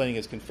contemplating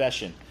his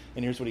confession.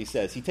 And here's what he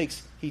says. He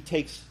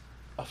takes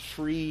a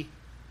free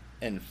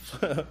and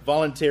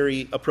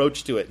voluntary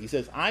approach to it. He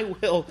says, I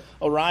will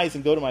arise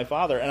and go to my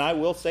father, and I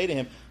will say to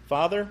him,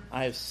 Father,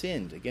 I have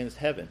sinned against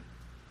heaven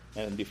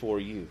and before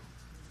you.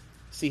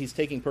 See, he's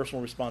taking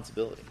personal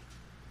responsibility.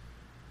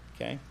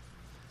 Okay?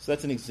 So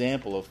that's an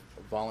example of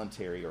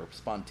voluntary or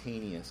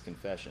spontaneous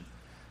confession.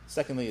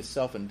 Secondly, is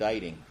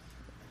self-indicting.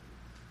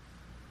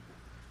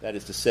 That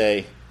is to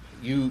say,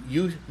 you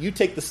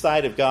take the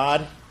side of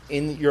God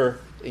in your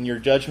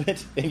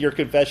judgment, in your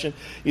confession.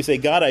 You say,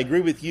 God, I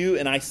agree with you,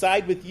 and I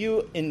side with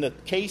you in the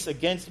case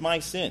against my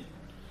sin.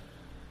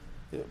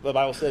 The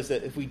Bible says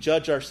that if we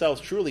judge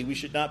ourselves truly, we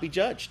should not be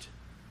judged.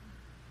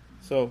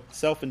 So,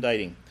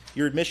 self-indicting.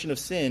 Your admission of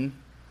sin,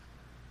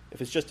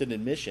 if it's just an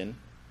admission,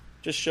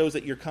 just shows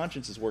that your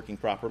conscience is working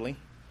properly.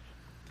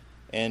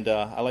 And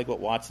I like what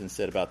Watson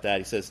said about that.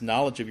 He says,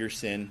 knowledge of your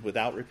sin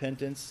without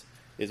repentance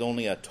is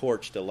only a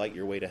torch to light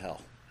your way to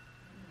hell.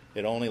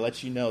 It only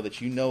lets you know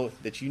that you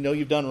know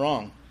you've done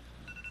wrong,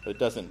 but it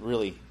doesn't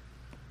really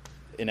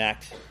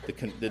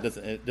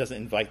it doesn't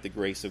invite the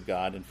grace of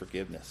God and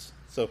forgiveness.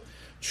 So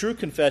true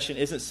confession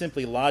isn't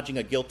simply lodging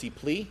a guilty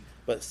plea,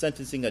 but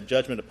sentencing a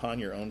judgment upon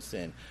your own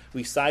sin.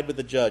 We side with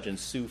the judge and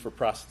sue for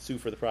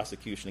the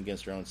prosecution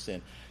against your own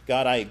sin.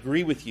 God, I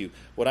agree with you.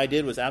 What I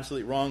did was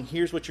absolutely wrong.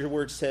 Here's what your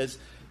word says.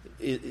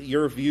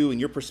 Your view and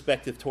your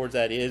perspective towards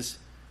that is,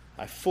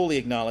 I fully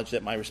acknowledge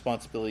that my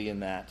responsibility in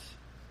that.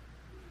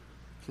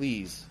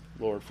 Please,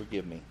 Lord,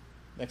 forgive me.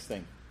 Next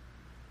thing.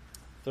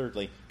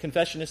 Thirdly,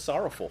 confession is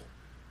sorrowful.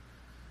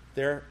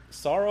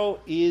 Sorrow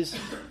is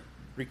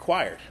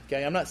required.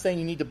 Okay, I'm not saying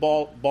you need to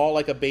bawl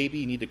like a baby.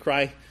 You need to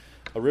cry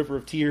a river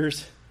of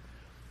tears.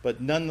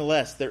 But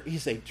nonetheless, there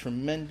is a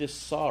tremendous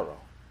sorrow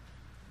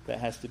that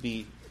has to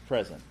be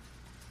present.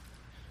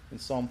 In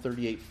Psalm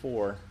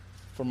 38:4,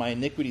 for my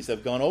iniquities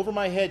have gone over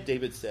my head,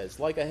 David says,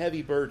 like a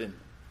heavy burden.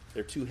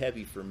 They're too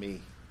heavy for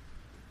me.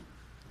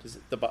 Does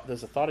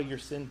the thought of your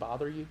sin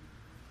bother you?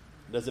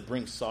 Does it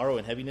bring sorrow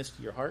and heaviness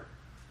to your heart?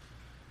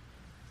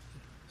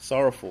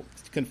 Sorrowful.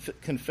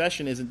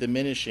 Confession isn't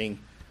diminishing,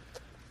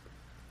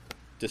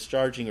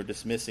 discharging, or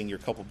dismissing your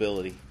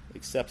culpability. It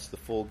accepts the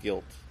full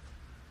guilt.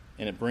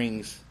 And it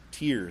brings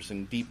tears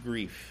and deep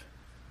grief.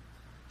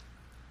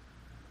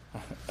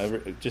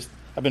 I've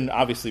been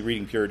obviously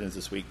reading Puritans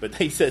this week, but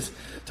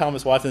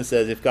Thomas Watson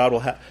says, if God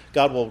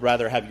will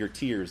rather have your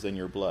tears than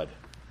your blood.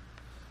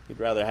 He'd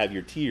rather have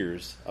your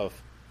tears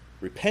of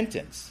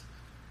repentance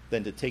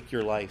than to take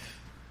your life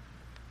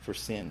for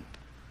sin.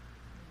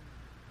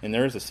 And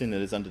there is a sin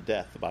that is unto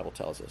death, the Bible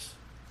tells us.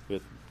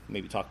 We'll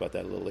maybe talk about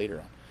that a little later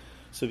on.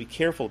 So be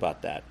careful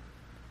about that.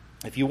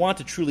 If you want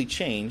to truly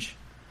change,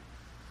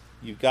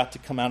 you've got to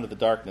come out of the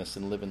darkness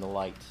and live in the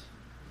light.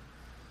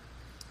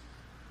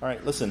 All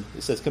right, listen.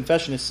 It says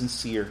confession is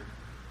sincere.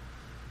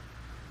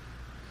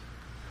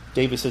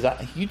 David says,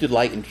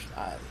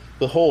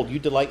 behold, you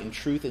delight in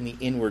truth in the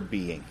inward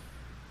being.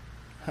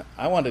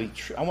 I want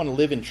to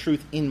live in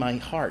truth in my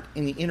heart,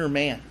 in the inner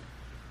man.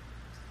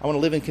 I want to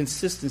live in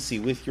consistency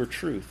with your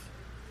truth.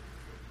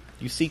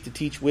 You seek to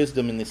teach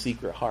wisdom in the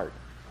secret heart.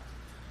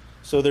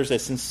 So there's a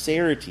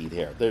sincerity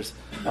there.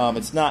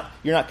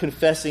 You're not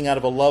confessing out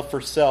of a love for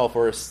self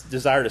or a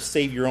desire to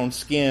save your own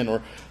skin,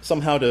 or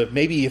somehow to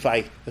maybe if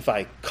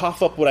I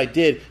cough up what I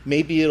did,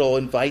 maybe it'll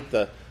invite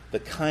the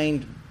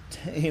kind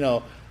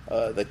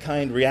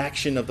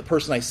reaction of the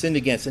person I sinned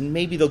against, and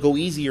maybe they'll go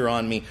easier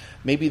on me.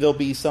 Maybe there'll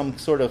be some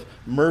sort of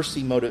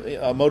mercy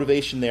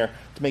motivation there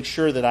to make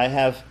sure that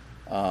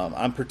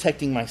I'm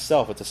protecting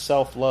myself. It's a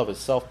self-love, a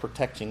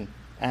self-protecting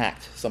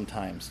act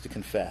sometimes to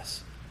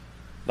confess.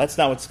 That's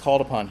not what's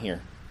called upon here.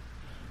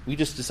 We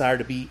just desire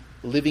to be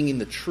living in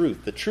the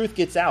truth. The truth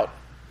gets out,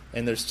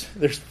 and there's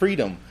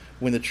freedom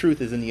when the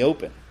truth is in the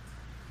open.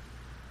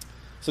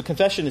 So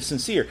confession is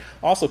sincere.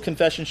 Also,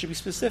 confession should be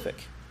specific.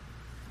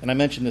 And I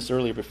mentioned this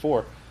earlier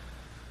before.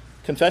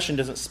 Confession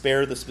doesn't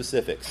spare the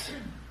specifics.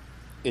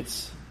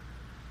 It's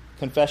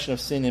confession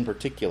of sin in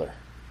particular,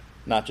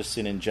 not just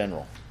sin in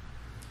general.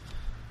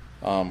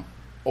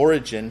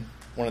 Origen,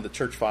 one of the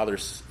church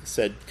fathers,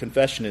 said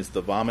confession is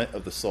the vomit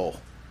of the soul.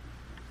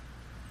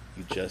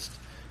 You just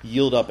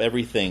yield up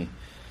everything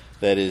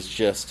that is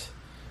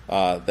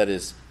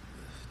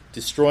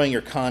destroying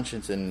your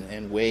conscience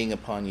and weighing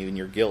upon you in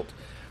your guilt.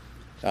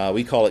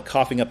 We call it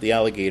coughing up the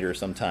alligator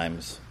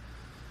sometimes.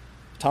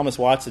 Thomas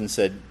Watson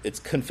said it's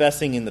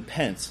confessing in the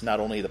pence, not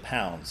only the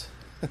pounds.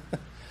 In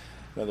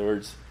other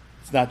words,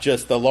 it's not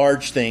just the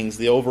large things,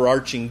 the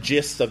overarching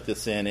gist of the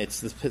sin. It's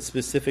the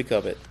specific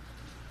of it.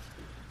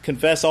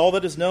 Confess all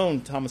that is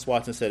known, Thomas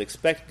Watson said.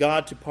 Expect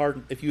God to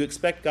pardon. If you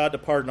expect God to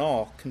pardon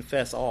all,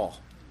 confess all.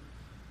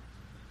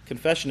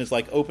 Confession is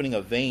like opening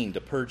a vein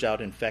to purge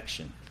out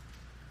infection.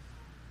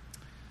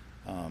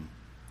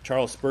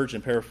 Charles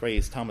Spurgeon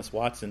paraphrased Thomas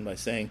Watson by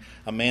saying,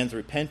 a man's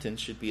repentance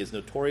should be as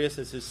notorious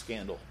as his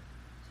scandal.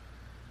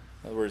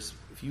 In other words,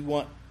 if you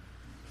want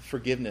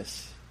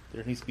forgiveness,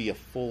 there needs to be a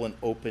full and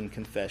open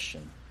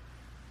confession.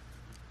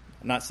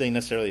 I'm not saying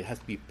necessarily it has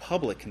to be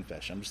public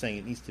confession. I'm just saying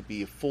it needs to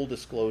be a full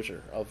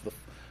disclosure of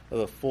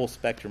the full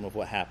spectrum of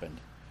what happened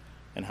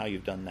and how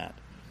you've done that.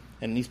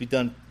 And it needs to be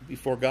done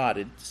before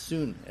God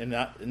soon and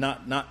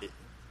not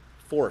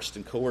forced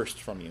and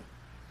coerced from you.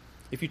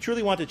 If you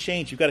truly want to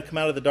change, you've got to come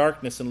out of the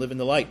darkness and live in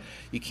the light.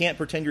 You can't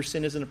pretend your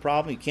sin isn't a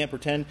problem. You can't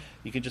pretend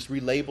you can just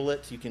relabel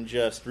it. You can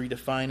just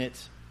redefine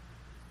it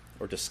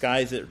or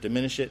disguise it or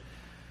diminish it.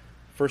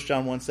 1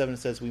 John 1:7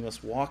 says we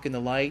must walk in the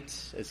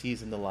light as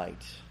he's in the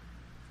light.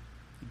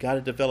 You've got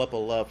to develop a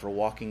love for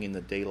walking in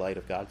the daylight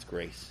of God's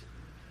grace.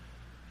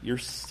 Your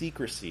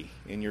secrecy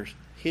and your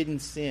hidden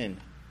sin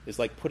is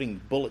like putting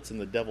bullets in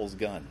the devil's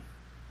gun.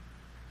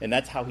 And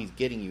that's how he's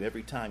getting you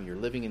every time. You're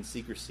living in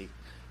secrecy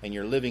and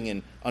you're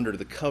living under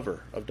the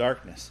cover of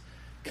darkness.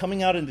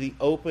 Coming out into the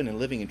open and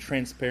living in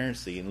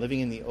transparency and living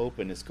in the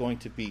open is going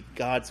to be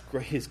God's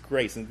greatest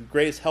grace and the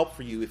greatest help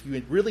for you if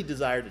you really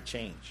desire to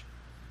change.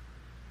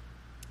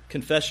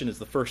 Confession is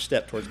the first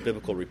step towards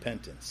biblical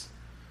repentance,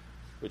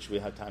 which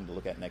we'll have time to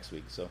look at next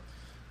week. So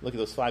look at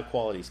those 5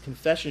 qualities.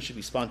 Confession should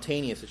be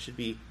spontaneous. It should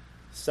be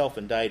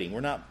self-indicting.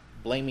 We're not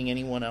blaming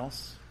anyone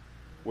else.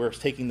 We're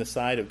taking the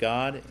side of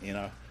God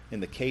in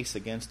the case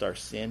against our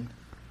sin.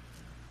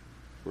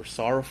 We're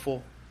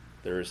sorrowful.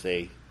 There is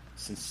a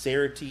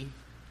sincerity,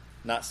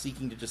 not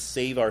seeking to just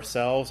save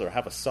ourselves or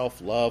have a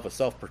self-love, a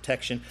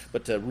self-protection,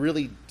 but to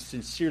really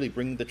sincerely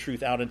bring the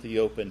truth out into the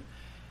open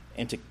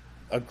and to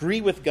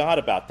agree with God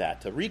about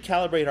that, to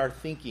recalibrate our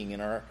thinking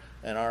and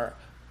our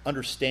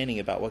understanding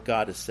about what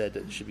God has said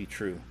that should be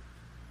true.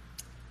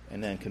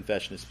 And then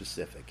confession is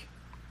specific.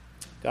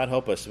 God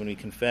help us when we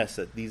confess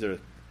that these are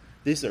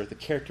the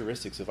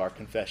characteristics of our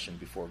confession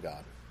before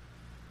God.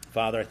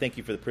 Father, I thank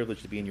you for the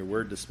privilege to be in your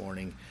word this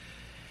morning.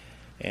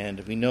 And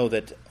we know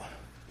that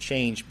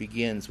change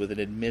begins with an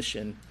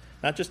admission,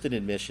 not just an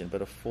admission,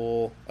 but a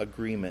full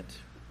agreement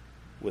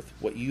with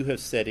what you have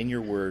said in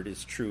your word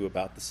is true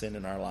about the sin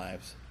in our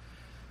lives.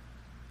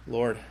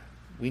 Lord,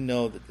 we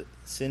know that the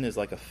sin is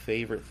like a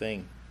favorite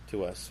thing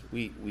to us.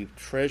 We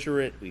treasure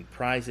it, we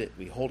prize it,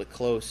 we hold it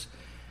close,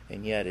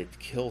 and yet it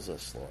kills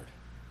us, Lord.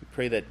 We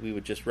pray that we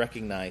would just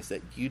recognize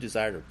that you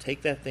desire to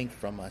take that thing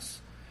from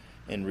us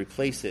and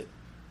replace it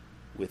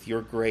with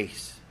your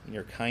grace and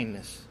your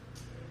kindness,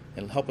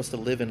 and help us to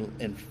live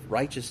in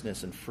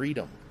righteousness and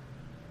freedom.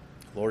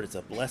 Lord, it's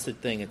a blessed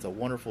thing. It's a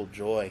wonderful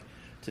joy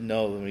to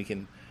know that we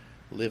can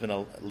live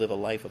a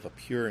life of a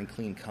pure and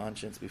clean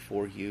conscience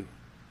before you.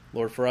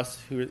 Lord, for us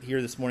who are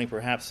here this morning,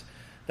 perhaps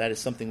that is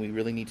something we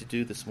really need to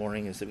do this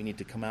morning, is that we need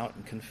to come out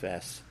and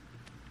confess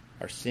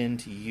our sin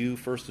to you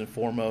first and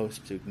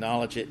foremost, to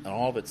acknowledge it and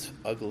all of its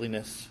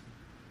ugliness,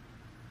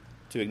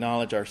 to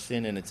acknowledge our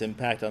sin and its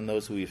impact on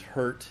those who we've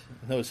hurt,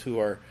 those who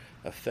are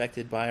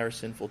affected by our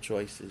sinful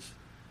choices,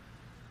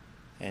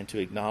 and to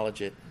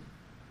acknowledge it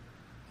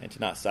and to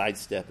not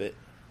sidestep it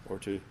or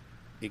to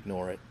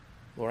ignore it.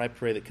 Lord, I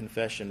pray that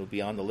confession will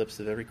be on the lips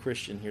of every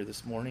Christian here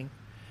this morning.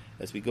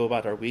 As we go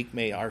about our week,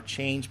 may our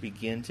change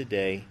begin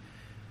today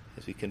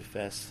as we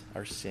confess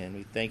our sin.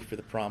 We thank you for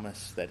the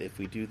promise that if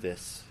we do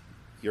this,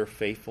 you're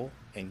faithful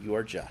and you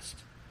are just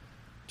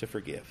to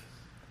forgive.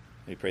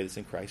 We pray this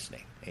in Christ's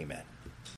name. Amen.